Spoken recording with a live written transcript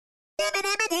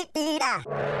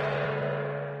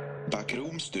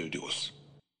Backroom Studios.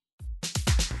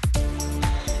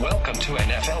 Welcome to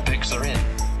NFL Picks Are In.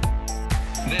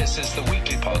 This is the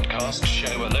weekly podcast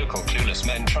show where local clueless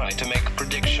men try to make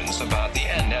predictions about the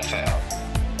NFL.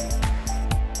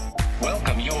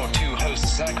 Welcome your two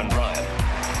hosts, Zach and Ryan.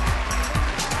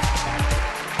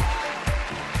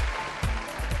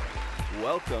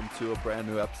 Welcome to a brand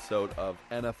new episode of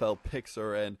NFL Picks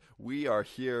Are In. We are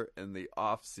here in the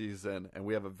off season, and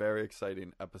we have a very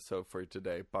exciting episode for you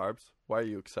today. Barbs, why are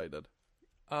you excited?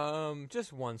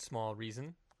 Just one small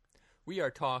reason. We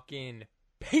are talking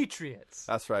Patriots.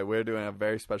 That's right. We're doing a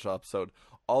very special episode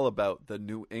all about the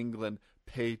New England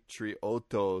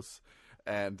Patriotos.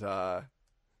 And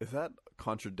is that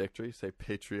contradictory? Say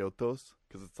Patriotos?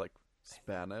 Because it's like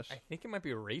Spanish. I think it might be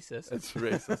racist. It's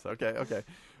racist. Okay.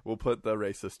 We'll put the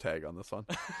racist tag on this one.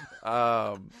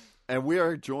 And we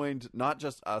are joined, not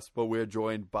just us, but we're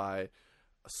joined by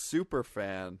a super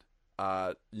fan.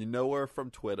 You know her from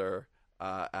Twitter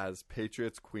as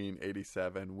Patriots Queen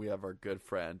 87. We have our good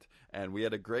friend, and we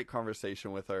had a great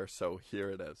conversation with her, so here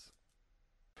it is.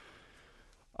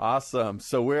 Awesome.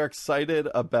 So we're excited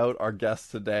about our guest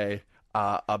today.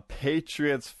 A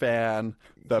Patriots fan,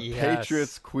 the Yes.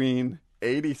 Patriots Queen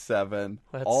 87,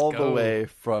 Let's all the go. way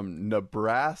from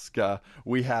Nebraska.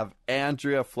 We have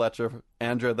Andrea Fletcher.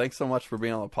 Andrea, thanks so much for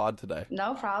being on the pod today.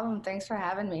 No problem. Thanks for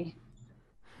having me.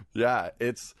 Yeah,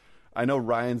 I know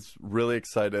Ryan's really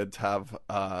excited to have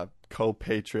a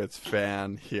co-Patriots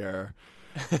fan here.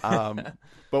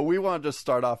 But we want to just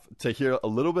start off to hear a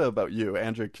little bit about you.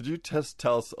 Andrea, could you just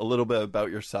tell us a little bit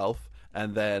about yourself?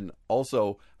 And then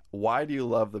also, why do you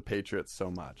love the Patriots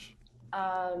so much?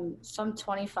 So I'm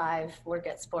 25, work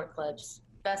at Sport Clips.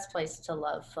 Best place to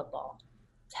love football. I'm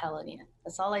telling you.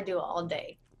 That's all I do all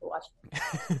day. Watch.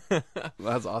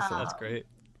 That's awesome. That's great.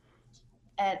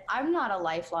 And I'm not a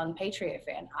lifelong Patriot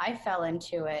fan. I fell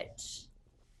into it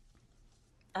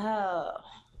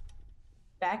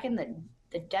back in the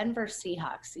Denver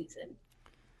Seahawks season.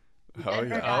 Oh,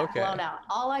 Denver yeah. got Okay. blown out.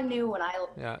 All I knew when I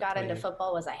Yeah, got into 20.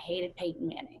 football was I hated Peyton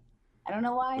Manning. I don't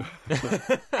know why.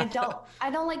 I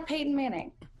don't like Peyton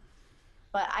Manning.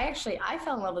 But I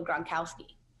fell in love with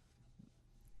Gronkowski.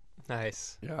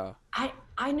 Nice. Yeah.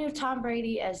 I knew Tom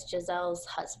Brady as Giselle's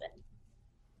husband.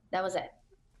 That was it.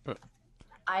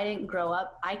 I didn't grow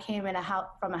up. I came in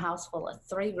from a house full of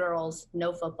 3 girls,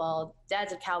 no football.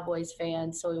 Dad's a Cowboys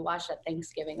fan, so we watched at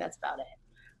Thanksgiving. That's about it.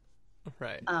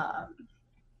 Right.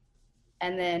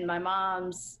 And then my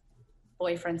mom's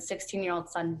boyfriend's 16-year-old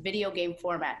son, video game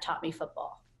format, taught me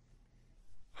football.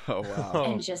 Oh, wow. Oh.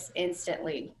 And just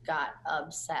instantly got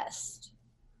obsessed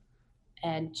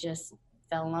and just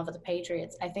fell in love with the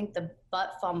Patriots. I think the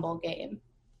butt fumble game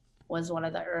was one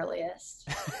of the earliest.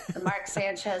 The Mark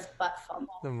Sanchez butt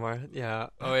fumble. Yeah.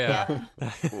 Oh, yeah.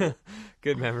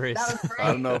 Good memories. That was great.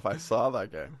 I don't know if I saw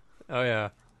that game. Oh, yeah.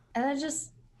 And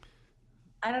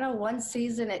I don't know, one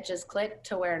season it just clicked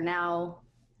to where now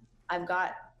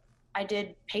I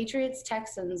did Patriots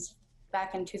Texans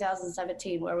back in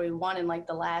 2017 where we won in like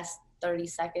the last 30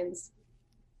 seconds.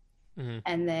 Mm-hmm.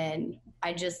 And then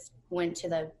I just went to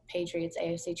the Patriots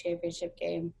AFC Championship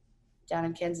game down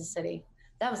in Kansas City.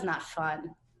 That was not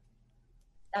fun.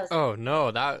 Oh, no.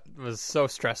 That was so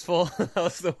stressful. That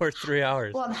was the worst 3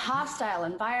 hours. Well, a hostile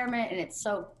environment, and it's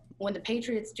so when the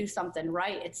Patriots do something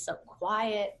right, it's so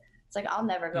quiet. It's like I'll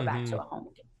never go back to a home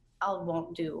game. I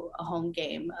won't do a home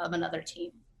game of another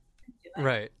team.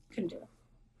 Right. Couldn't do it.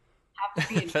 Have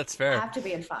to be in, That's fair. Have to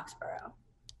be in Foxborough.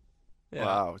 Yeah.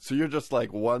 Wow. So you're just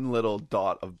like one little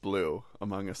dot of blue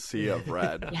among a sea of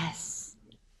red. Yes.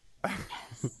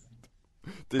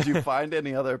 Did you find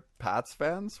any other Pats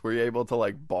fans? Were you able to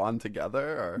like bond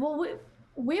together? Or? Well,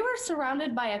 we were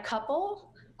surrounded by a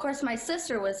couple. Of course, my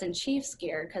sister was in Chiefs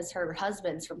gear because her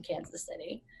husband's from Kansas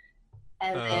City.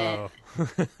 And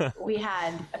then we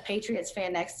had a Patriots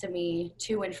fan next to me,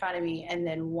 2 in front of me, and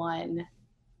then 1,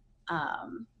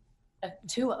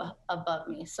 2 above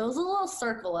me. So it was a little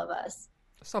circle of us.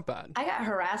 It's not bad. I got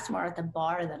harassed more at the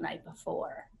bar the night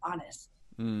before, honest.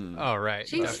 Oh, right.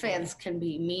 Chiefs fans can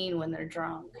be mean when they're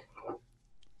drunk.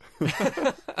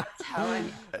 I'm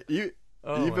telling you.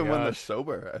 Oh, Even my when they're gosh.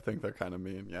 sober, I think they're kind of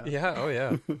mean. Yeah. Yeah. Oh,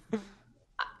 yeah.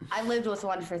 I lived with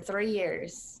one for 3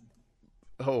 years.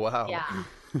 Oh wow. Yeah.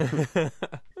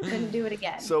 Couldn't do it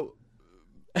again. So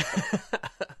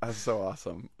that's so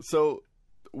awesome. So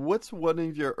what's one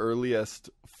of your earliest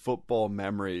football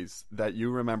memories that you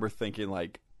remember thinking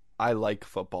like, I like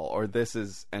football or this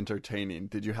is entertaining?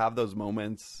 Did you have those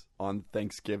moments on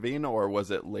Thanksgiving or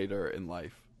was it later in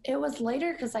life? It was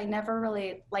later because I never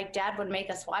really, like, Dad would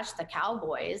make us watch the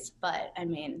Cowboys, but I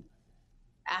mean,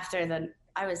 after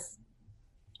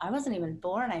I wasn't even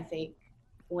born, I think,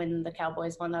 when the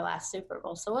Cowboys won their last Super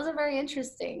Bowl. So it wasn't very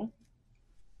interesting.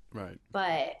 Right.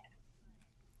 But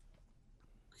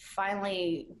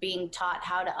finally being taught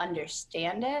how to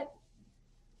understand it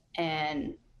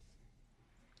and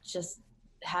just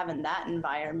having that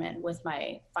environment with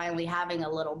finally having a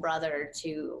little brother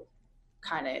to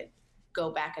kind of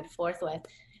go back and forth with.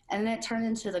 And then it turned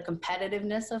into the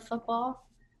competitiveness of football.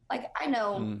 Like, I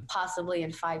know possibly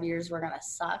in 5 years we're going to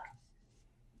suck,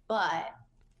 but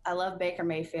I love Baker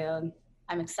Mayfield.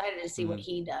 I'm excited to see what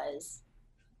he does.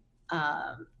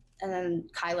 And then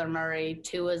Kyler Murray,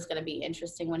 Tua is going to be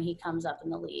interesting when he comes up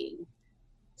in the league.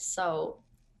 So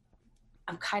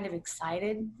I'm kind of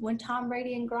excited when Tom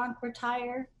Brady and Gronk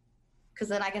retire, because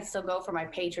then I can still go for my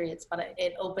Patriots, but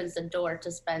it opens the door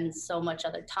to spend so much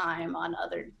other time on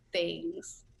other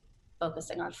things,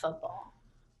 focusing on football.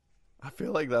 I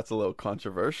feel like that's a little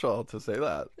controversial to say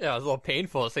that. Yeah, it was a little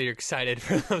painful to say you're excited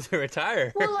for them to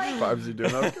retire. Well, like, Barb's, you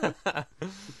doing okay?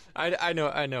 I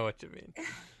know what you mean.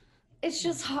 it's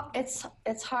just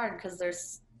it's hard because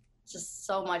there's just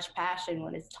so much passion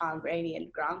when it's Tom Brady and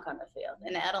Gronk on the field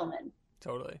and Edelman.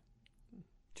 Totally.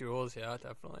 Jules, yeah,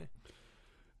 definitely.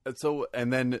 So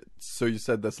you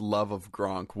said this love of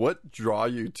Gronk. What draw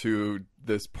you to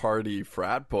this party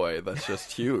frat boy that's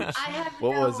just huge?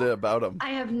 What was it about him? I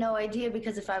have no idea,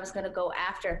 because if I was going to go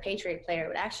after a Patriot player, it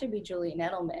would actually be Julian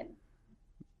Edelman.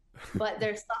 But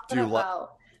there's something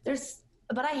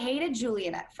but I hated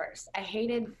Julian at first.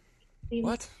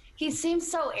 What? He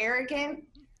seems so arrogant.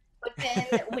 But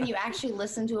then when you actually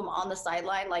listen to him on the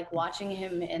sideline, like watching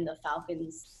him in the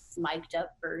Falcons mic'd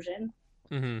up version,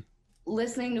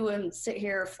 listening to him sit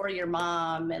here for your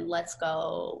mom and let's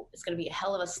go, it's going to be a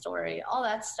hell of a story, all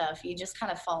that stuff, you just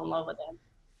kind of fall in love with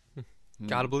him.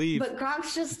 Gotta believe. But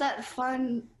Gronk's just that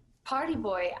fun party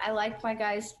boy. I like my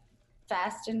guys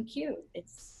fast and cute.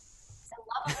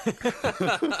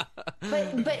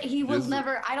 But he will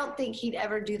never, I don't think he'd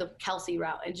ever do the Kelsey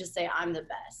route and just say, I'm the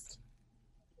best.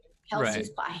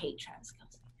 Kelsey's, right. I hate Travis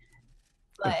Kelsey.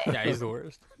 But, yeah, he's the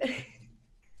worst.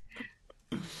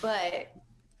 But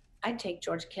I'd take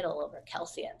George Kittle over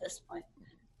Kelsey at this point.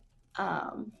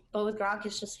 But with Gronk,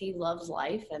 it's just he loves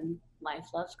life, and life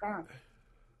loves Gronk.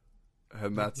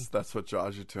 And that's what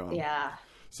draws you to him. Yeah.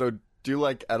 So do you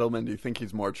like Edelman? Do you think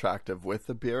he's more attractive with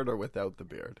the beard or without the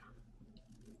beard?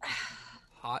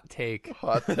 Hot take.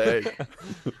 Hot take.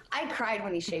 I cried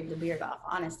when he shaved the beard off,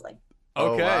 honestly.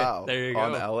 Okay, oh, wow. There you go.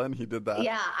 On Ellen, he did that.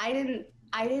 Yeah, I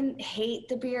didn't hate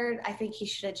the beard. I think he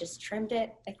should have just trimmed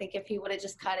it. I think if he would have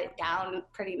just cut it down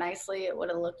pretty nicely, it would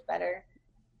have looked better.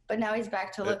 But now he's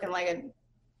back to looking like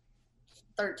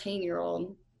a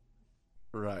 13-year-old.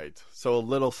 Right. So a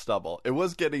little stubble. It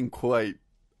was getting quite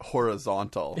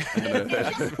horizontal.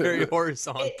 Very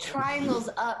horizontal. It triangles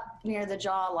up near the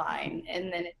jawline, and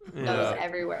then it goes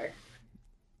everywhere.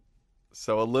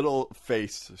 So a little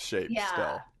face shape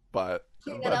still, but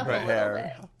clean it up a hair.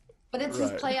 little bit. But it's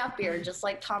his playoff beard, just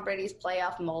like Tom Brady's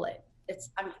playoff mullet.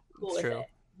 I'm cool with it.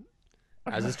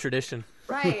 As is tradition.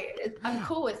 Right. I'm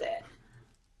cool with it.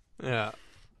 Yeah.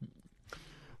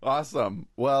 Awesome.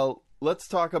 Well, let's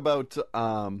talk about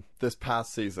this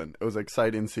past season. It was an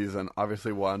exciting season.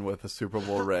 Obviously won with a Super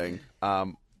Bowl ring.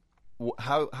 How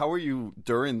were you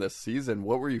during this season?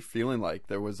 What were you feeling like?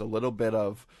 There was a little bit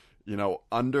of,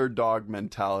 underdog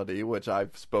mentality, which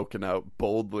I've spoken out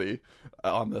boldly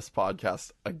on this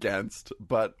podcast against.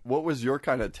 But what was your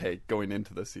kind of take going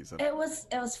into the season? It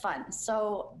was fun.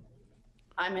 So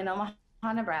I'm in Omaha,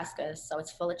 Nebraska, so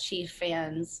it's full of Chief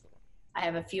fans. I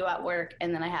have a few at work,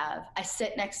 and then I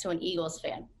sit next to an Eagles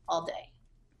fan all day.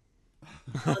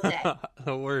 All day.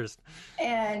 The worst.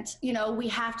 And, we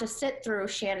have to sit through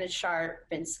Shannon Sharp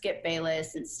and Skip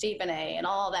Bayless and Stephen A. and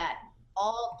all that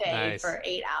all day for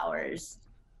 8 hours.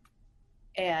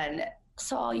 And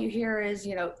so all you hear is,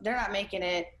 they're not making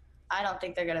it. I don't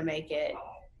think they're going to make it.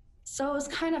 So it was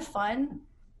kind of fun.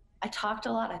 I talked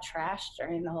a lot of trash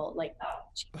during the whole,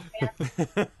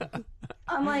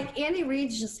 I'm like, Andy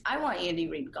Reid's I want Andy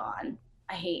Reid gone.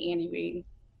 I hate Andy Reid.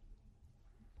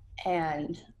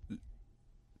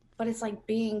 But it's like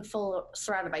being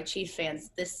surrounded by Chief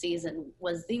fans this season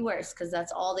was the worst, because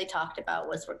that's all they talked about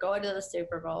was we're going to the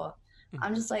Super Bowl.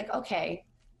 I'm just like, okay,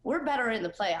 we're better in the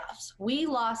playoffs. We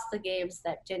lost the games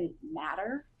that didn't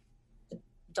matter. The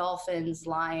Dolphins,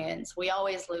 Lions, we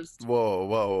always lose. Whoa.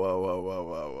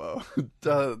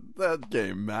 That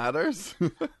game matters.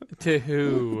 To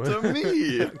who? To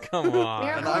me. Come on.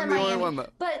 And I'm the only one that...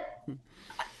 But,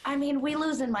 we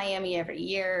lose in Miami every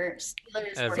year.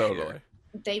 Steelers,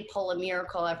 they pull a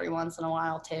miracle every once in a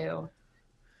while, too.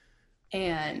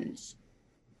 And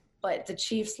but the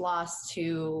Chiefs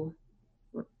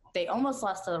they almost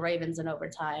lost to the Ravens in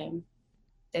overtime.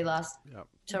 They lost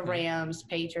to Rams,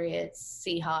 Patriots,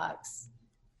 Seahawks,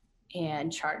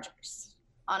 and Chargers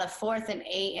on a 4th and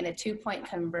 8 and a 2-point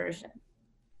conversion.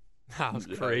 That was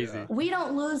crazy. Yeah. We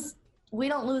don't lose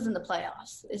in the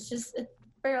playoffs. It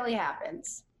barely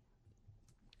happens.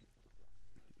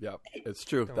 Yep, it's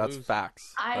true. Don't That's lose.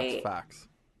 facts. That's facts.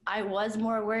 I was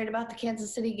more worried about the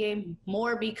Kansas City game,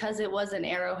 more because it was an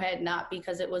Arrowhead, not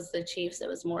because it was the Chiefs. It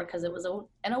was more because it was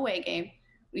an away game.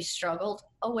 We struggled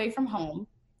away from home.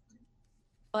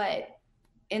 But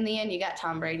in the end, you got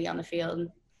Tom Brady on the field.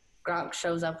 Gronk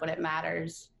shows up when it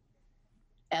matters.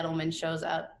 Edelman shows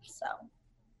up. So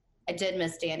I did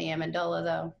miss Danny Amendola,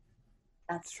 though.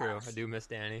 That's True. I do miss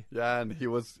Danny. Yeah, and he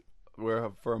was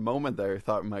for a moment there, he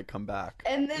thought he might come back.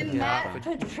 And then Matt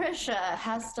Patricia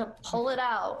has to pull it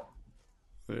out.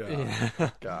 Yeah.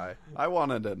 Guy. I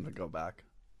wanted him to go back.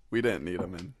 We didn't need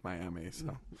him in Miami,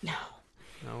 so. No.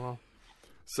 Oh, well.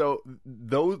 So,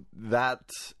 though that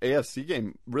AFC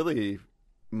game really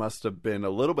must have been a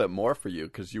little bit more for you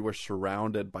because you were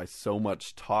surrounded by so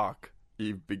much talk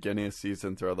beginning of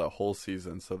season throughout the whole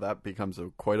season, so that becomes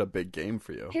quite a big game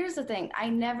for you. Here's the thing. I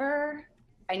never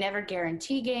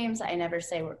guarantee games. I never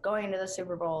say we're going to the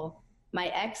Super Bowl. My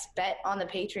ex bet on the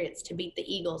Patriots to beat the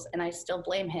Eagles, and I still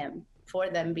blame him for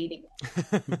them beating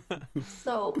them.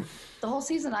 So the whole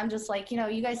season, I'm just like,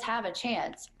 you guys have a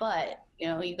chance, but,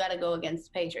 you got to go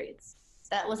against the Patriots.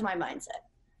 That was my mindset.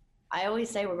 I always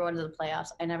say we're going to the playoffs.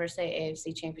 I never say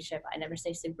AFC Championship. I never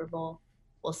say Super Bowl.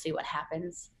 We'll see what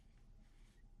happens.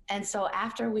 And so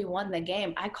after we won the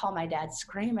game, I call my dad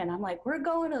screaming. I'm like, we're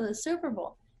going to the Super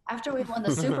Bowl. After we won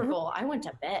the Super Bowl, I went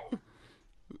to bed.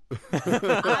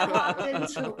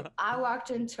 I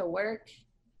walked into work,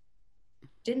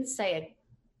 didn't say a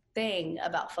thing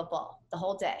about football the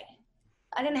whole day.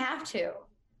 I didn't have to.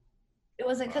 It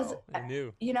wasn't because, I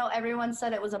knew. Everyone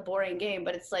said it was a boring game,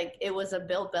 but it's like it was a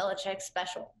Bill Belichick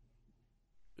special.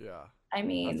 Yeah. I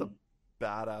mean. That's a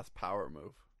badass power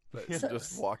move. But So-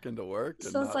 just walk into work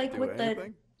and So not it's like do with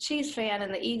anything? the Chiefs fan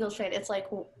and the Eagles fan, it's like,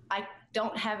 I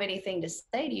don't have anything to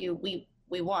say to you.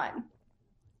 We won.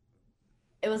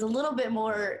 It was a little bit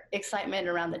more excitement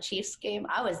around the Chiefs game.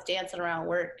 I was dancing around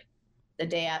work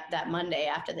that Monday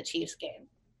after the Chiefs game.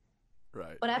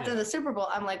 Right. But after the Super Bowl,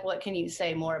 I'm like, what can you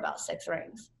say more about 6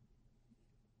 rings?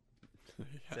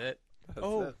 That's it. That's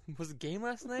Oh, it. was it a game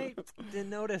last night? Didn't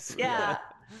notice. Yeah.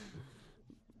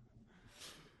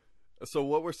 So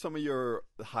what were some of your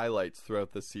highlights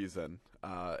throughout the season?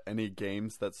 Any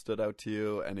games that stood out to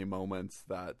you? Any moments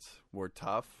that were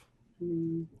tough?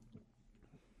 The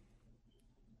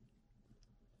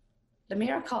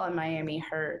miracle in Miami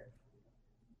hurt.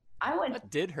 That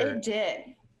did hurt. It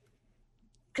did.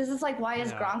 Because it's like, why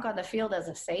is Yeah. Gronk on the field as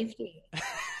a safety?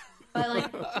 But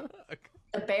like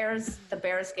the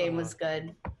Bears game was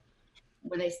good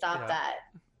when they stopped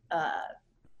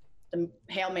the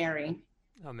Hail Mary.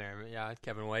 Oh, man. Yeah,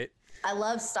 Kevin White. I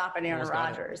love stopping Aaron Almost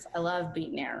got it. Rodgers. I love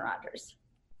beating Aaron Rodgers.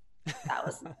 That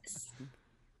was nice.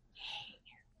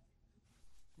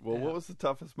 Well, what was the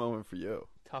toughest moment for you?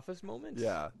 Toughest moments?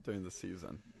 Yeah, during the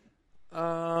season.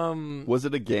 Um, Was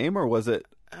it a game or was it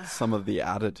some of the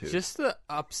attitude? just the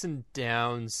ups and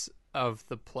downs of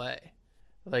the play.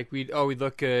 Like we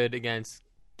look good against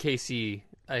KC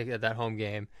at that home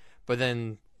game, but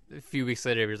then a few weeks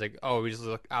later, it was like, we just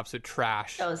look absolute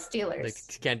trash. Those Steelers.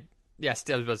 Like can't. Yeah,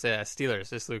 I was about to say that. Steelers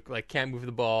just look like can't move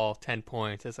the ball. 10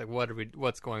 points. It's like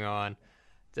what's going on?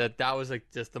 That was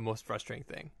like just the most frustrating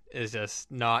thing. Is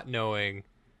just not knowing.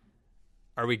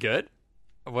 Are we good?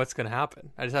 What's going to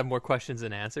happen? I just have more questions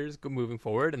than answers moving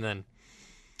forward, and then.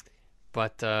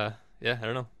 But yeah, I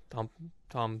don't know.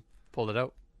 Tom pulled it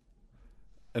out.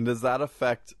 And does that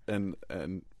affect and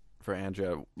for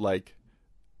Andrea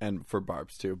and for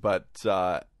Barb's too? But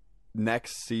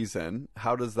next season,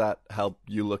 how does that help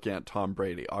you looking at Tom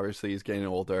Brady? Obviously, he's getting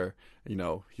older.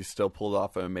 He still pulled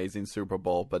off an amazing Super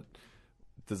Bowl, but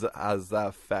does that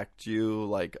affect you?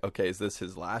 Like, okay, is this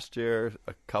his last year?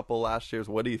 A couple last years?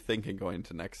 What are you thinking going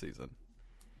into next season?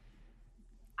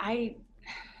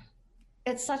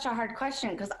 It's such a hard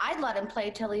question because I'd let him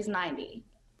play till he's 90.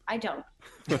 I don't.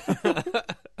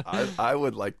 I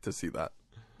would like to see that.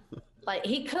 Like,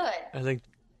 he could. I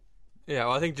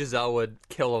think Giselle would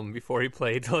kill him before he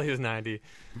played till he was 90.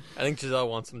 I think Giselle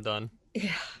wants him done.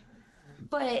 Yeah.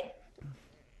 But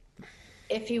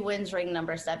if he wins ring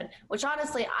number 7, which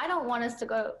honestly, I don't want us to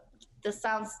go. This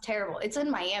sounds terrible. It's in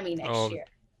Miami next year.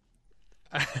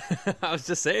 I was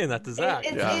just saying that to Zach.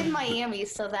 It's in Miami,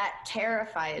 so that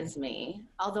terrifies me.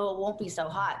 Although it won't be so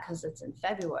hot because it's in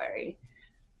February.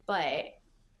 But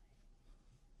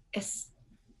it's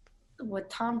with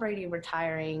Tom Brady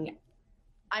retiring,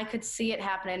 I could see it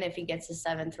happening if he gets his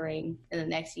 7th ring in the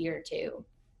next year or two.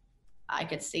 I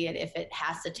could see it if it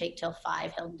has to take till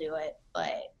 5, he'll do it.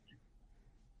 But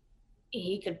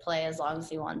he could play as long as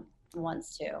he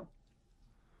wants to.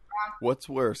 What's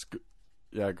worse?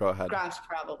 Yeah, go ahead. Gronk's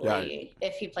probably,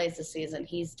 if he plays the season,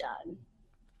 he's done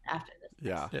after this.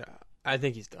 Yeah. Yeah, I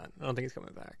think he's done. I don't think he's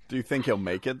coming back. Do you think he'll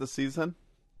make it this season?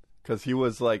 Because he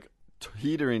was like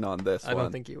teetering on this I one.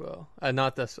 don't think he will.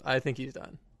 Not this. I think he's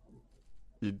done.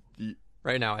 You,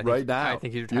 Right now, I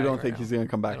think he's retiring. you don't right think now. he's going to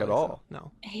come I back don't at think all? so.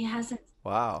 No,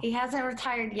 He hasn't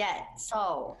retired yet,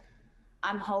 so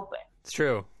I'm hoping. it's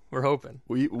true. We're hoping.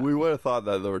 We would have thought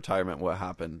that the retirement would have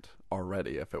happened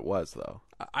already if it was, though.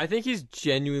 I think he's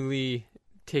genuinely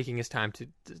taking his time to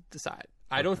decide.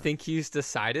 I don't think he's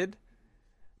decided,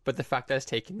 but the fact that it's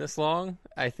taking this long,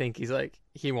 I think he's like,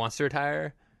 he wants to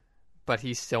retire, but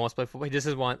he still wants to play football. He just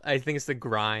doesn't want, I think it's the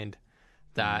grind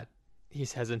that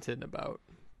he's hesitant about.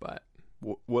 But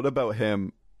What about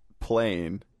him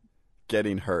playing,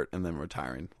 getting hurt, and then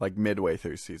retiring, like midway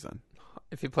through season?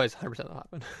 if he plays 100%, that'll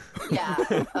happen. Yeah.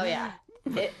 Oh, yeah.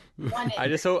 I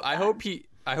hope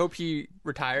he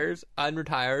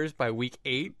unretires by week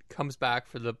 8, comes back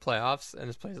for the playoffs, and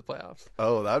just plays the playoffs.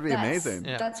 Oh, that would be amazing.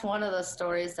 Yeah. That's one of the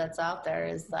stories that's out there,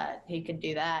 is that he could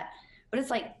do that. But it's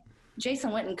like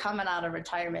Jason Witten coming out of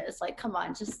retirement. It's like, come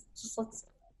on, just let's.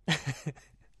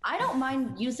 I don't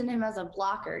mind using him as a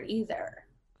blocker either.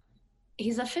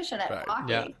 He's efficient at Right. blocking.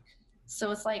 Yeah. So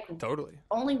it's like Totally.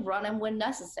 only run him when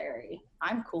necessary.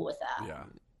 I'm cool with that. Yeah.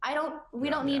 We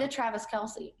don't need a Travis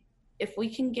Kelce. If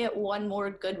we can get one more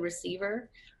good receiver,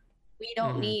 we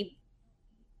don't need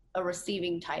a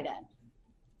receiving tight end.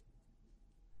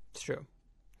 It's true.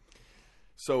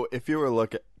 So if you were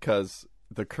looking, because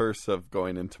the curse of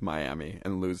going into Miami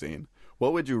and losing,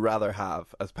 what would you rather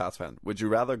have as Pats fan? Would you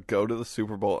rather go to the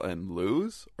Super Bowl and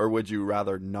lose, or would you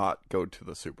rather not go to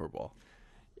the Super Bowl?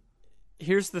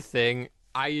 Here's the thing.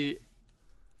 I'd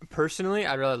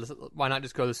rather, why not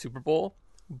just go to the Super Bowl?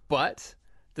 But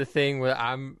the thing where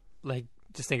I'm like,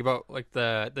 just think about like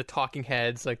the talking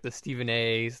heads, like the Stephen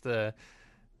A's, the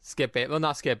Skip A. Well,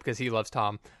 not Skip because he loves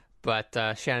Tom, but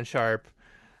Shannon Sharp.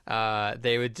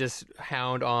 They would just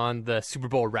hound on the Super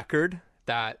Bowl record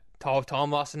that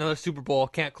Tom lost another Super Bowl,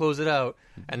 can't close it out,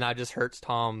 and that just hurts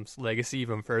Tom's legacy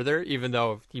even further, even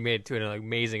though he made it to an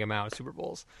amazing amount of Super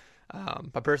Bowls.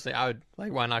 But personally, I would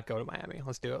like, why not go to Miami?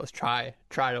 Let's do it. Let's try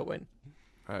to win.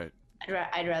 All right.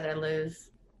 I'd rather lose.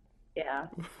 Yeah.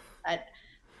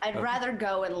 I'd rather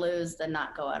go and lose than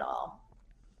not go at all.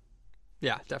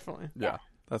 Yeah, definitely. Yeah,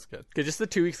 that's good. Because just the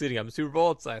 2 weeks leading up to the Super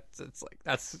Bowl, it's like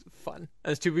that's fun.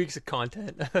 That's 2 weeks of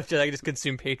content. I can just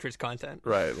consume Patriots content.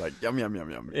 Right, like yum, yum,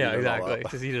 yum, yum. Yeah, Eat it all exactly.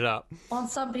 up. Just eat it up. Well,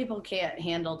 some people can't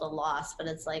handle the loss, but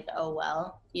it's like, oh,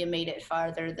 well, you made it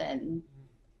farther than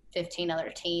 15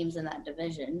 other teams in that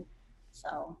division.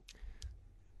 So,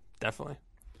 Definitely.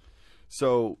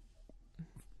 So,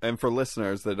 and for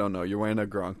listeners that don't know, you're wearing a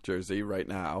Gronk jersey right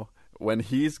now. When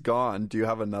he's gone, do you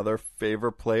have another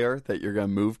favorite player that you're going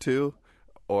to move to?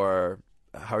 Or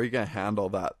how are you going to handle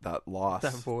that loss?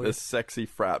 That boy. This sexy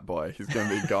frat boy. He's going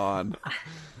to be gone.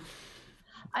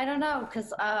 I don't know, because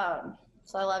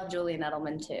so I love Julian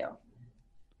Edelman too.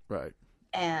 Right.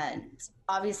 And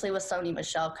obviously with Sony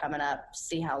Michel coming up,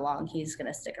 see how long he's going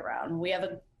to stick around. We have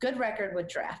a good record with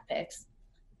draft picks.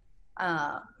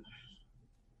 And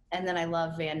then I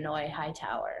love Van Noy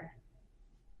Hightower.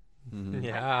 Mm-hmm.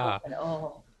 Yeah.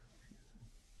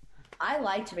 I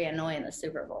liked Van Noy in the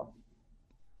Super Bowl.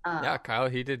 Yeah, Kyle,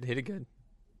 he did good.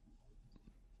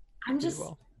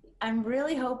 I'm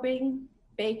really hoping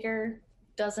Baker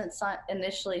doesn't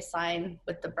initially sign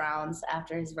with the Browns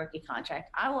after his rookie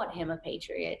contract. I want him a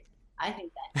Patriot. I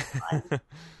think that's fun.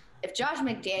 If Josh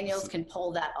McDaniels can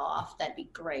pull that off, that'd be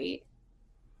great.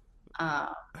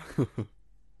 But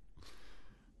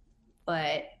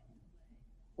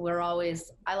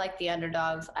I like the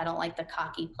underdogs. I don't like the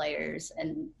cocky players.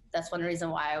 And that's one reason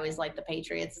why I always like the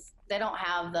Patriots. They don't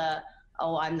have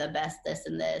I'm the best this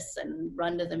and this and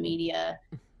run to the media.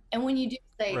 And when you do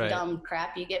say dumb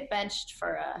crap, you get benched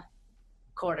for a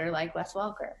quarter like Wes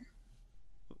Welker.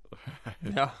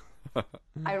 Yeah.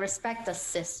 I respect the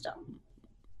system.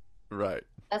 Right.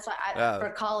 That's why for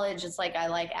college, it's like I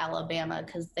like Alabama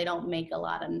because they don't make a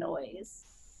lot of noise.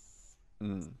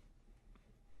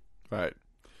 Right.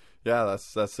 Yeah,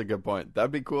 that's a good point.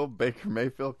 That'd be cool. Baker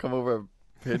Mayfield come over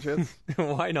Patriots.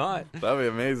 Why not? That'd be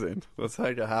amazing. Let's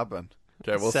make it happen.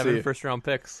 Okay, we'll 7 see. first-round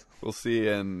picks. We'll see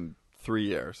in 3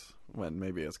 years when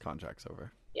maybe his contract's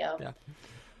over. Yeah.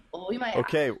 Well, we might.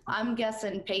 Okay. I'm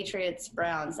guessing Patriots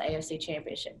Browns AFC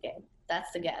Championship game.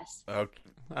 That's the guess. Okay.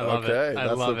 I love okay, it. I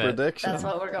that's love the it. prediction. That's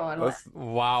what we're going That's- with.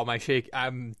 Wow,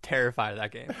 I'm terrified of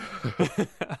that game. We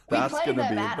That's play gonna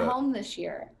them be at the- home this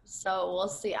year, so we'll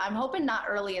see. I'm hoping not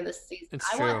early in the season.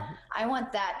 It's I true.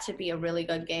 want that to be a really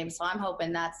good game, so I'm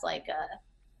hoping that's like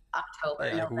a October,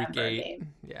 Yeah, like week November 8.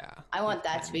 game. Yeah. I want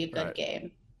that to be a good Right.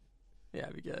 game. Yeah,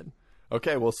 it'd be good.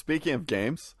 Okay, well, speaking of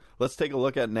games, let's take a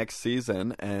look at next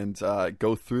season and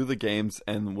go through the games,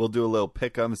 and we'll do a little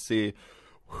pick-em, see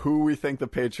who we think the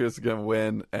Patriots are going to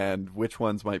win and which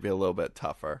ones might be a little bit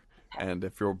tougher. And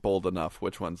if you're bold enough,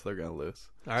 which ones they're going to lose.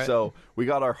 All right. So we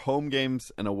got our home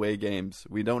games and away games.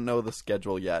 We don't know the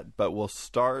schedule yet, but we'll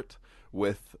start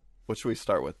with, what should we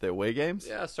start with? The away games?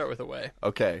 Yeah, start with away.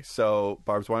 Okay, so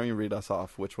Barbs, why don't you read us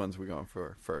off which ones we're going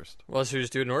for first? Well, should we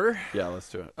just do it in order? Yeah, let's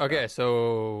do it. Okay,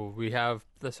 so we have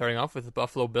starting off with the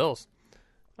Buffalo Bills.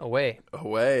 Away.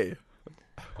 Away.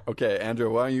 Okay, Andrew,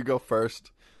 why don't you go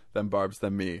first, then Barbs,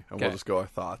 then me, and we'll Okay. just go our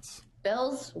thoughts.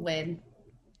 Bills win.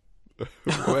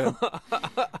 Win.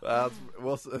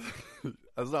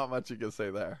 That's not much you can say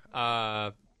there.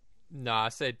 No, I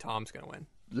say Tom's gonna win.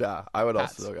 Yeah, I would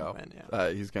Pats also go. win, yeah.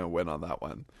 He's going to win on that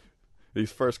one.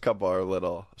 These first couple are a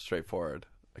little straightforward.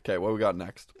 Okay, what we got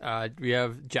next? We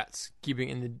have Jets keeping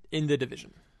in the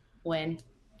division. Win.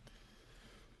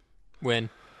 Win.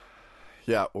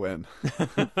 Yeah, win.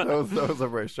 those are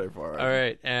very straightforward. All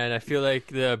right, and I feel like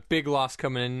the big loss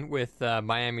coming in with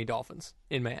Miami Dolphins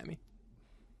in Miami.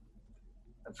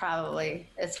 Probably.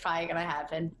 It's probably going to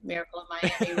happen. Miracle of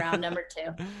Miami, round number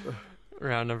 2.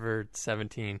 Round number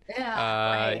 17.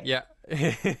 Yeah. Right.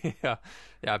 Yeah.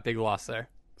 yeah, big loss there.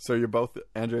 So you're both,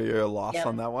 Andrew, you're a loss Yep.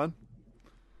 on that one?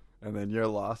 And then you're a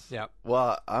loss? Yep.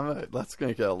 Well, let's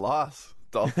make it a loss.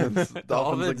 Dolphins at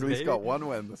least baby. got one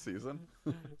win this season.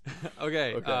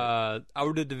 Okay. Okay. Out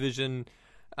of the division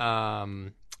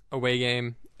away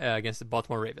game against the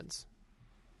Baltimore Ravens.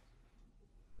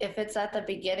 If it's at the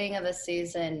beginning of the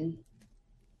season,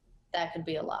 that could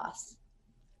be a loss,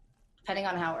 depending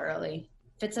on how early.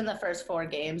 If it's in the first 4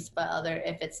 games, but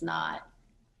if it's not,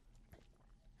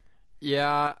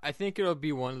 Yeah, I think it'll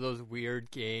be one of those weird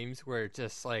games where it's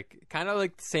just like kind of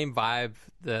like the same vibe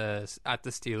at the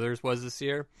Steelers was this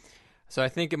year. So I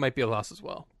think it might be a loss as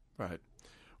well. Right.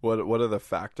 What are the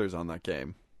factors on that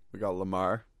game? We got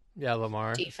Lamar. Yeah,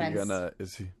 Lamar, defense.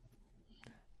 Is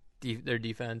he their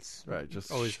defense. right?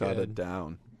 Just Always shut good. it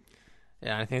down.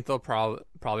 Yeah, I think they'll probably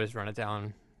just run it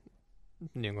down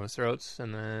New England's throats,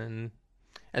 and then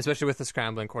especially with the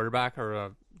scrambling quarterback or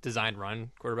a designed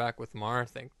run quarterback with Lamar, I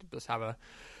think just have a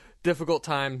difficult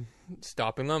time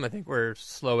stopping them. I think we're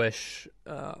slowish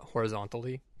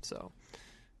horizontally, so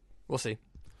we'll see.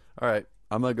 All right,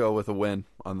 I'm gonna go with a win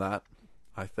on that.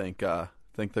 I think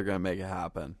they're gonna make it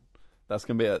happen. That's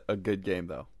gonna be a good game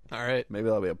though. All right, Maybe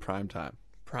that'll be a prime time.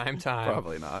 prime time.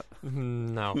 Probably not.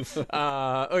 No.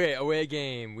 Okay, away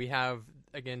game we have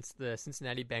against the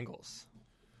Cincinnati Bengals.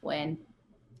 win.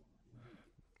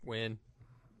 Win.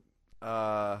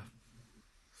 Zach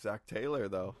Taylor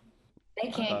though. They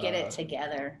can't get it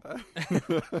together.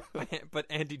 But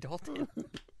Andy Dalton.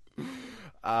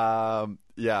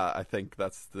 Yeah, I think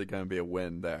that's gonna be a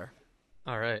win there.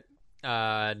 All right.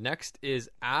 Next is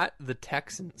at the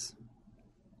Texans.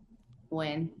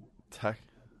 Win.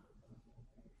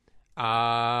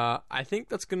 I think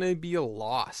that's going to be a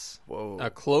loss. Whoa. A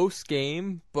close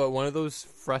game, but one of those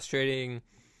frustrating,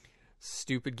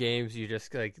 stupid games you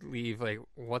just like leave like,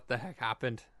 what the heck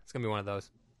happened? It's going to be one of those.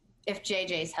 If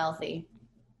JJ's healthy.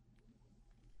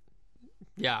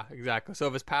 Yeah, exactly. So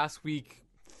if it's past week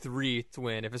 3, it's a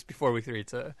win. If it's before week 3,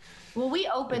 it's a... Well, we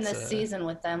opened It's the a- season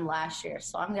with them last year,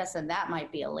 so I'm guessing that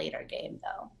might be a later game,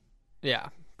 though. Yeah.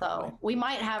 So we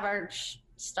might have our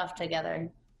stuff together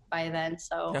by then.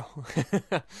 So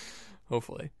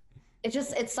Hopefully.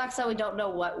 it sucks that we don't know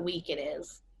what week it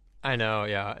is. I know,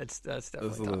 yeah. That's This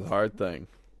definitely is tough. a hard thing.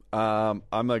 I'm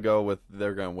gonna go with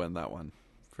they're gonna win that one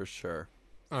for sure.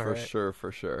 All For right.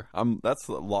 sure. That's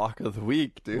the lock of the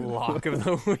week, dude. Lock of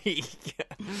the week.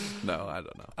 No, I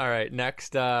don't know. All right,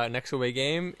 next away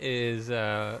game is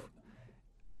at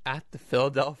the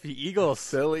Philadelphia Eagles.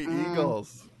 Philly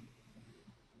Eagles.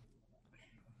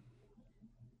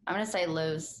 I'm gonna say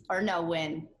lose or no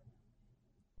win.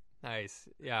 Nice.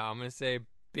 Yeah, I'm gonna say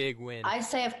big win. I'd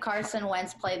say if Carson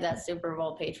Wentz played that Super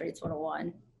Bowl, Patriots would have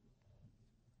won.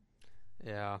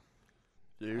 Yeah.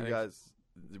 You think- guys,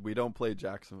 we don't play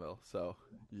Jacksonville, so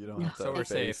you don't have to So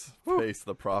we're face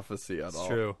the prophecy at It's all.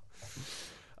 true.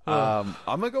 I'm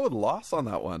gonna go with loss on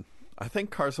that one. I think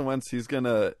Carson Wentz, he's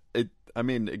gonna. I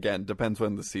mean, again, depends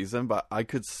when the season, but I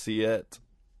could see it.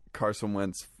 Carson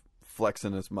Wentz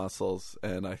flexing his muscles,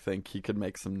 and I think he could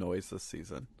make some noise this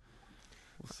season.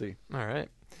 We'll see. All right.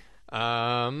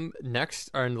 Next,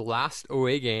 our last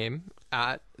away game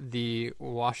at the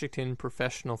Washington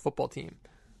Professional Football Team.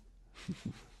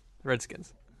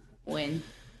 Redskins. Win.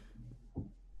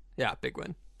 Yeah, big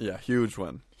win. Yeah, huge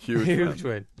win. Huge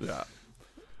win. Yeah.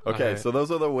 Okay, right. so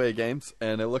those are the away games,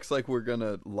 and it looks like we're going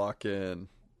to lock in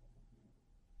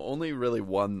only really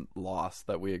one loss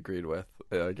that we agreed with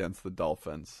against the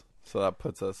Dolphins. So that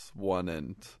puts us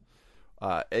 7-1.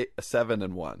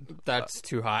 That's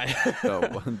too high. No,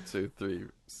 1, 2, 3.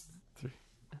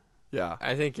 Yeah.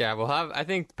 I think I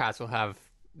think Pats will have.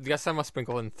 I guess I must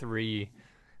sprinkle in 3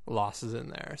 losses in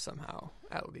there somehow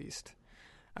at least.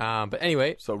 But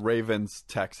anyway, So Ravens,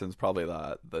 Texans, probably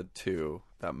the two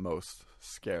that most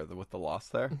scare with the loss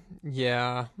there.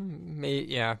 yeah, I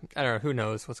don't know. Who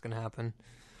knows what's gonna happen?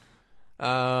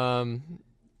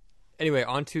 Anyway,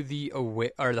 on to the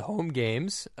away or the home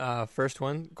games. First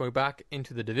one, going back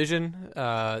into the division,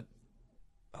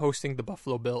 hosting the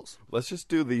Buffalo Bills. Let's just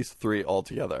do these 3 all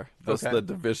together. Those Okay. are the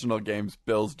divisional games: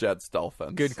 Bills, Jets,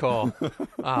 Dolphins. Good call.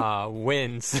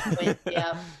 Wins. Win.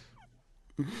 Yeah.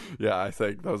 Yeah, I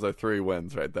think those are 3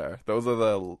 wins right there. Those are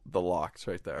the locks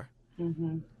right there.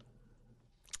 Mm-hmm.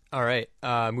 All right.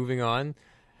 Moving on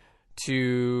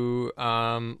to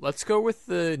let's go with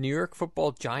the New York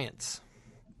Football Giants.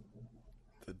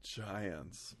 The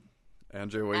Giants.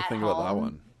 Andrew, what do you At think about that home.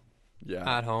 one?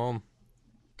 Yeah. At home.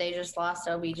 They just lost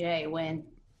OBJ. Win.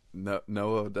 No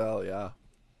Odell, yeah.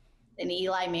 And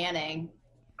Eli Manning.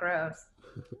 Gross.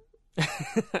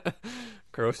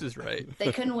 Gross is right.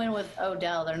 They couldn't win with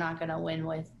Odell. They're not going to win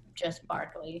with just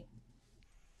Barkley.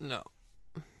 No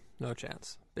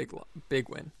chance. Big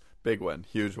win. Big win.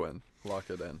 Huge win. Lock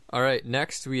it in. All right.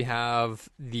 Next, we have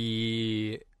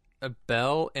the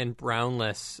Bell and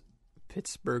Brownless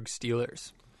Pittsburgh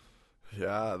Steelers.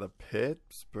 Yeah, the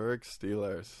Pittsburgh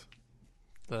Steelers.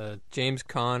 The James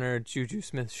Conner, Juju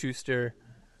Smith-Schuster,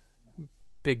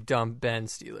 Big Dumb Ben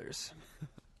Steelers.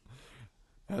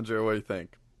 Andrew, what do you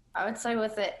think? I would say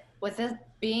with it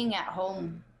being at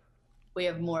home, we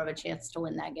have more of a chance to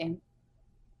win that game.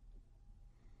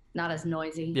 Not as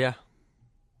noisy.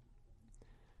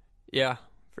 Yeah,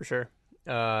 for sure.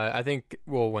 I think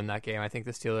we'll win that game. I think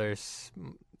the Steelers.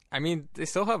 I mean, they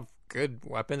still have good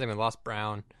weapons. I mean, lost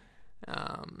Brown,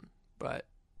 but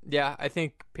yeah, I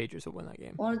think Patriots will win that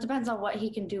game. Well, it depends on what he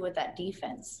can do with that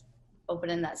defense.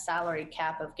 Opening that salary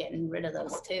cap of getting rid of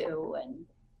those 2 and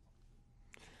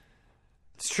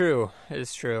It's true. It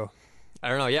is true. I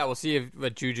don't know. Yeah, we'll see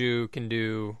what Juju can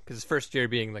do because his first year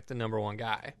being like the number 1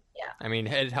 guy. Yeah. I mean,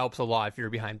 it helps a lot if you're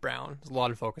behind Brown. There's a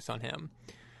lot of focus on him.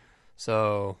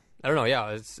 So I don't know.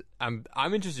 Yeah, I'm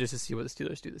interested just to see what the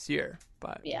Steelers do this year.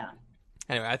 But yeah.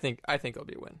 anyway, I think it'll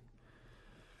be a win.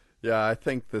 Yeah, I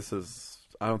think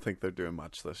I don't think they're doing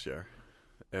much this year.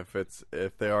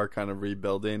 If they are kind of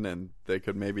rebuilding, and they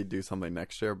could maybe do something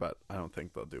next year, but I don't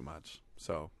think they'll do much.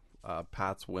 So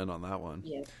Pats win on that one.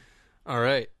 Yeah. All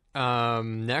right.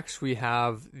 Next, we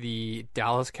have the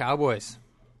Dallas Cowboys.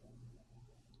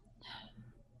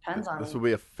 Depends on This will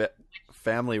be a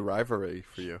family rivalry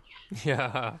for you.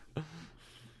 Yeah.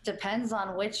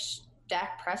 which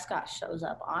Dak Prescott shows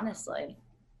up, honestly.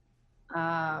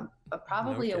 But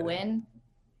probably No a kidding. win.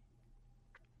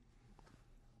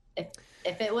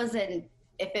 If it was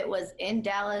in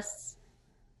Dallas,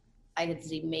 I could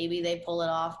see maybe they pull it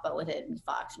off, but with it in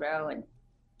Foxborough, and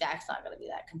Dak's not going to be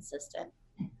that consistent.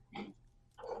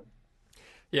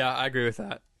 Yeah, I agree with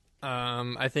that.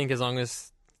 I think as long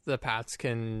as the Pats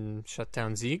can shut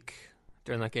down Zeke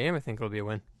during that game, I think it'll be a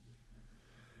win.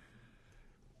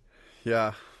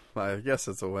 Yeah, I guess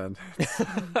it's a win.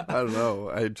 I don't know.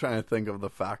 I'm trying to think of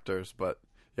the factors, but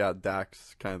yeah,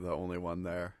 Dak's kind of the only one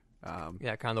there.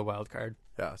 Yeah, kind of the wild card.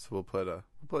 Yeah, so we'll put a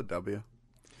W.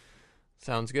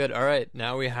 Sounds good. All right,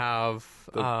 now we have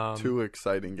The 2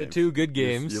 exciting the games. 2 good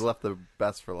games. You left the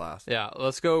best for last. Yeah,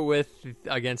 let's go with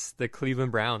against the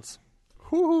Cleveland Browns.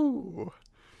 Whoo!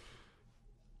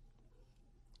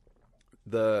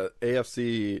 The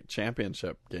AFC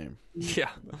Championship game. Yeah.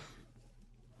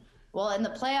 Well, in the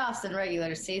playoffs and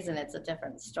regular season, it's a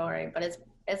different story, but it's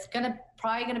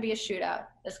probably gonna be a shootout.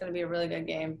 It's gonna be a really good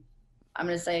game. I'm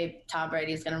gonna say Tom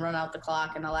Brady's gonna run out the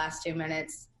clock in the last 2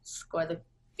 minutes, score the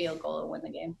field goal, and win the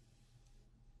game.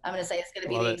 I'm gonna say it's gonna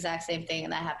be Love the it. exact same thing,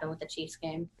 and that happened with the Chiefs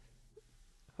game.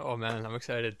 Oh man, I'm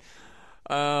excited.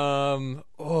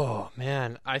 Oh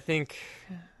man, I think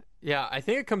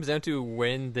it comes down to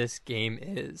when this game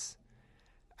is.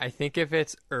 I think if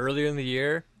it's earlier in the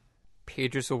year,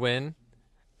 Patriots will win,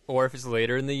 or if it's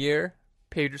later in the year,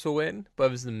 Patriots will win. But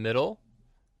if it's in the middle,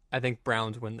 I think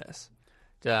Browns win this.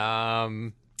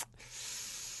 I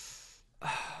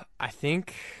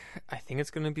think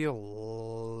it's gonna be I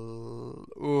don't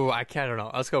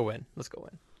know. Let's go win.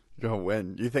 Go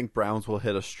win. You think Browns will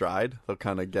hit a stride? They'll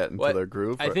kind of get into their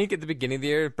groove? I think at the beginning of the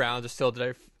year, Browns are still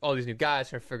all these new guys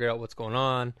trying to figure out what's going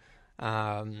on.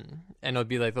 And it'll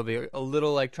be like they'll be a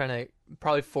little like trying to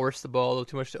probably force the ball a little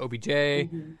too much to OBJ,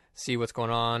 see what's going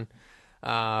on.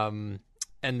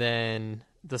 And then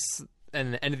the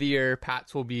end of the year,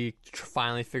 Pats will be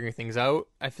finally figuring things out.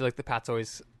 I feel like the Pats are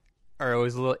always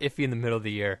a little iffy in the middle of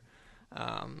the year.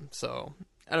 So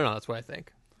I don't know. That's what I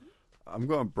think. I'm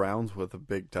going Browns with a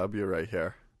big W right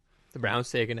here. The Browns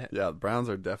taking it. Yeah, the Browns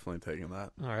are definitely taking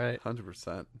that. All right.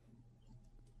 100%.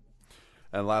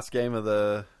 And last game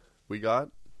we got?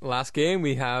 Last game,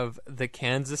 we have the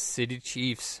Kansas City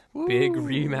Chiefs. Big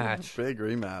rematch. Big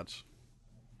rematch.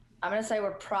 I'm going to say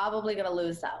we're probably going to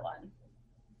lose that one.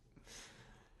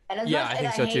 And as Yeah, much I think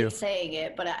as so I hate too. saying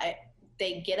it, but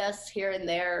they get us here and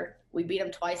there. We beat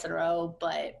them twice in a row,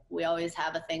 but we always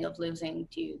have a thing of losing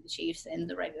to the Chiefs in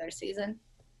the regular season.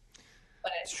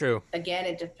 But It's true.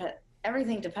 again,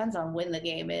 everything depends on when the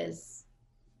game is.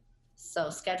 So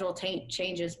schedule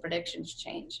changes, predictions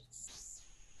change.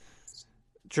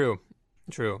 True.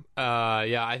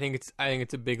 Yeah, I think it's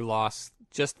a big loss.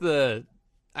 I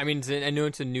know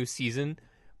it's a new season,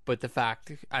 but the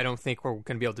fact I don't think we're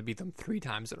going to be able to beat them 3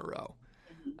 times in a row.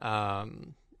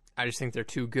 I just think they're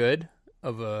too good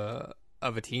of a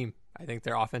team. I think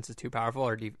their offense is too powerful.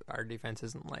 Our defense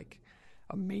isn't like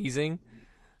amazing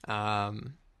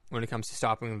when it comes to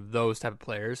stopping those type of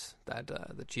players that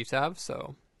the Chiefs have.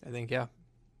 So I think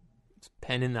it's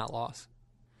penning that loss.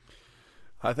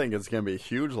 I think it's going to be a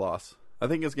huge loss. I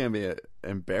think it's going to be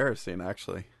embarrassing,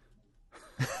 actually.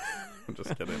 I'm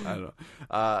just kidding. I don't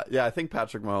know. I think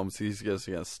Patrick Mahomes, he's just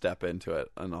going to step into it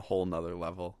on a whole nother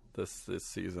level this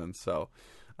season. So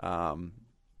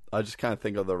I just kind of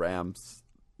think of the Rams,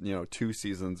 2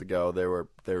 seasons ago, they were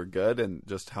good, and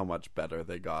just how much better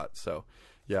they got. So,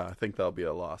 yeah, I think that'll be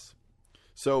a loss.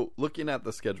 So, looking at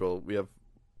the schedule, we have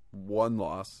 1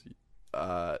 loss.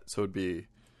 So it'd be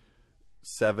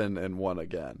 7-1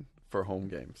 again for home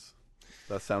games.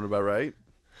 That sound about right?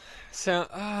 So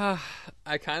I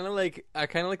kind of like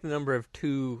the number of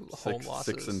 2 home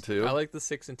losses. 6-2. I like the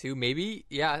 6-2. Maybe,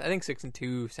 yeah. I think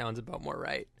 6-2 sounds about more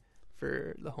right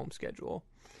for the home schedule.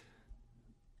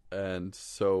 And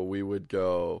so we would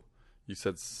go. You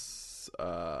said,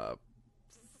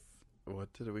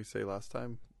 what did we say last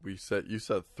time? You said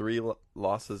 3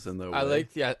 losses in the away.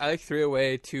 I like 3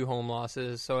 away, 2 home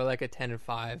losses. So I like a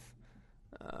 10-5,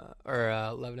 or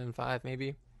 11-5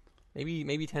 maybe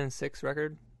 10-6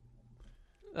 record.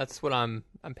 That's what I'm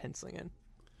penciling in.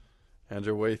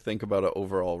 Andrew, what do you think about an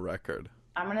overall record?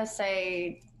 I'm going to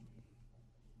say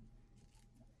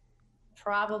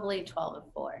probably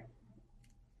 12-4.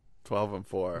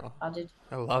 12-4. I'll do.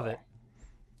 I love it.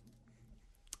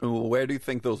 Where do you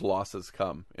think those losses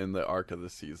come in the arc of the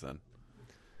season?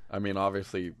 I mean,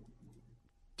 obviously,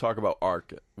 talk about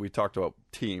arc. We talked about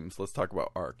teams. Let's talk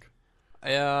about arc.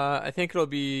 I think it'll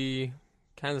be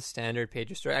kind of the standard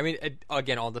Patriots story. I mean,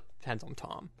 again, all depends on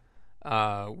Tom,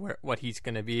 what he's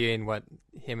going to be and what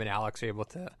him and Alex are able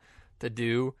to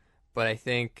do. But I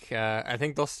think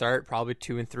they'll start probably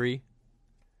 2-3,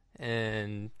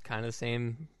 and kind of the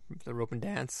same, the rope and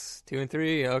dance,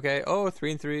 2-3. Okay,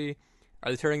 3-3. Are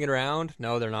they turning it around?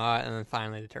 No, they're not. And then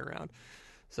finally they turn around.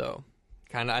 So,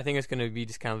 I think it's going to be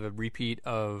just kind of a repeat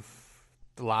of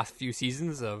the last few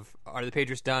seasons of, are the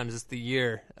Patriots done? Is this the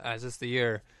year?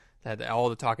 That all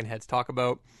the talking heads talk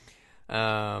about?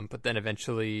 But then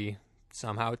eventually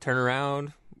somehow turn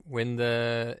around, win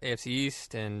the AFC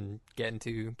East, and get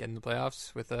into the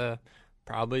playoffs with a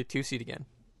probably 2 seed again.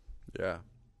 Yeah.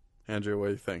 Andrew, what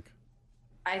do you think?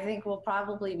 I think we'll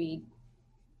probably be.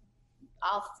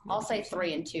 I'll say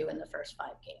 3-2 in the first 5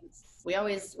 games. We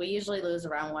usually lose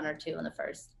around 1 or 2 in the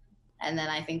first, and then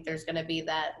I think there's going to be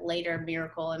that later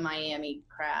miracle in Miami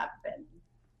crap,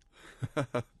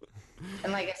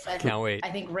 and like I said, Can't wait.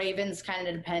 I think Ravens kind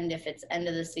of depend. If it's end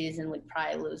of the season, we'd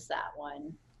probably lose that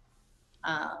one.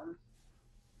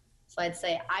 So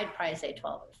I'd probably say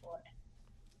 12-4.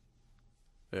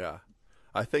 Yeah.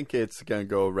 I think it's going to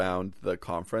go around the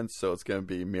conference, so it's going to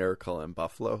be Miracle in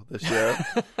Buffalo this year.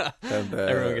 And then,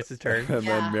 Everyone gets a turn. And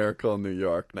Yeah. then Miracle in New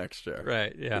York next year.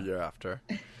 Right, yeah. The year after.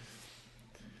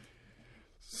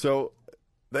 So,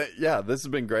 this has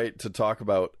been great to talk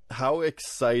about. How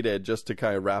excited, just to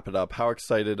kind of wrap it up, how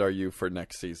excited are you for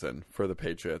next season for the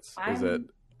Patriots? I'm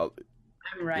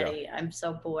ready. Yeah. I'm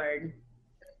so bored.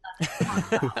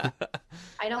 I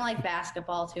don't like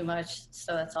basketball too much,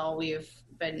 so that's all we've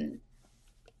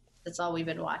we've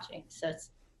been watching. So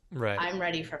Right. I'm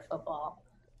ready for football.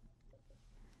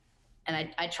 And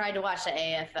I tried to watch the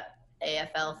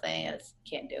AFL thing. I just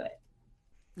can't do it.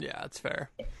 Yeah, that's fair.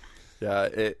 Yeah,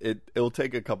 it'll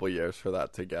take a couple years for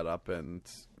that to get up and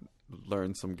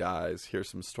learn some guys, hear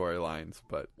some storylines.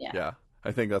 But yeah,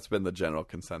 I think that's been the general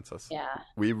consensus. Yeah.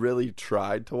 We really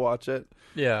tried to watch it,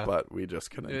 Yeah. but we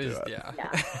just couldn't do it. Yeah.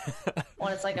 Yeah. Well,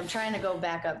 it's like I'm trying to go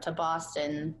back up to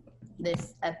Boston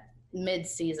at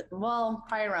mid-season. Well,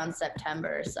 probably around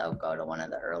September, so go to one of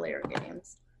the earlier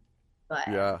games. But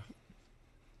Yeah.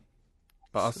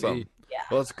 Awesome. Sweet. Yeah.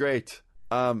 Well, that's great.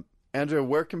 Andrea,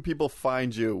 where can people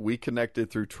find you? We connected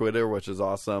through Twitter, which is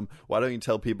awesome. Why don't you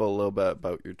tell people a little bit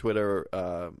about your Twitter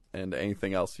and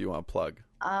anything else you want to plug?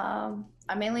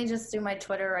 I mainly just do my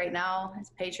Twitter right now. It's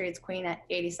Patriots Queen at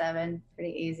 87.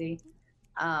 Pretty easy.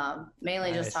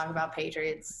 Mainly Nice. just talk about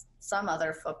Patriots, some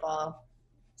other football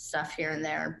stuff here and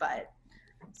there, but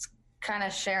it's kind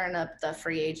of sharing up the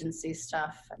free agency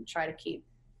stuff and try to keep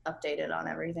updated on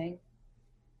everything.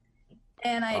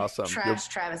 And I Awesome. trash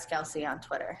Travis Kelce on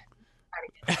Twitter.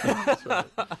 That's right.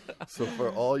 So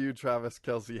for all you Travis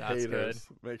Kelce That's haters,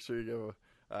 make sure you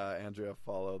give Andrea a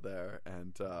follow there.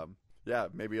 And yeah,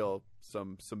 maybe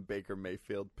some Baker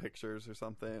Mayfield pictures or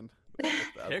something. as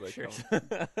they Pictures. come.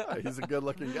 Yeah, he's a good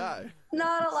looking guy.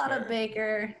 Not a lot of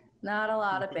Baker. Not a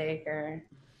lot of Baker.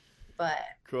 But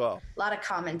Cool. a lot of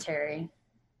commentary.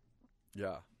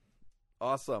 Yeah.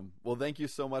 Awesome. Well, thank you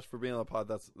so much for being on the pod.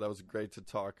 That was great to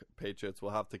talk Patriots.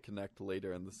 We'll have to connect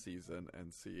later in the season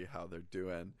and see how they're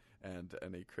doing and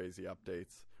any crazy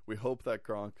updates. We hope that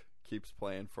Gronk keeps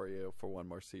playing for you for one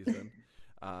more season.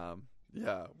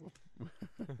 Yeah.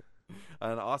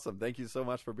 And awesome. Thank you so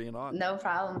much for being on. No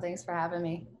problem. Thanks for having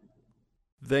me.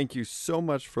 Thank you so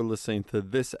much for listening to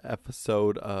this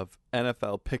episode of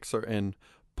NFL Picks Are In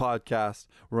podcast.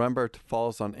 Remember to follow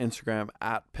us on Instagram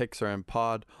at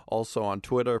PixarInPod, also on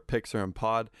Twitter,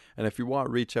 PixarInPod. And if you want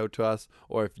to reach out to us,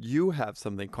 or if you have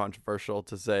something controversial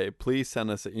to say, please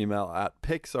send us an email at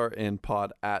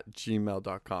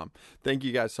pixarinpod@gmail.com. Thank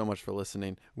you guys so much for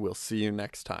listening. We'll see you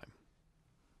next time.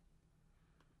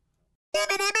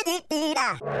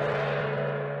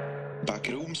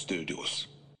 Backroom Studios.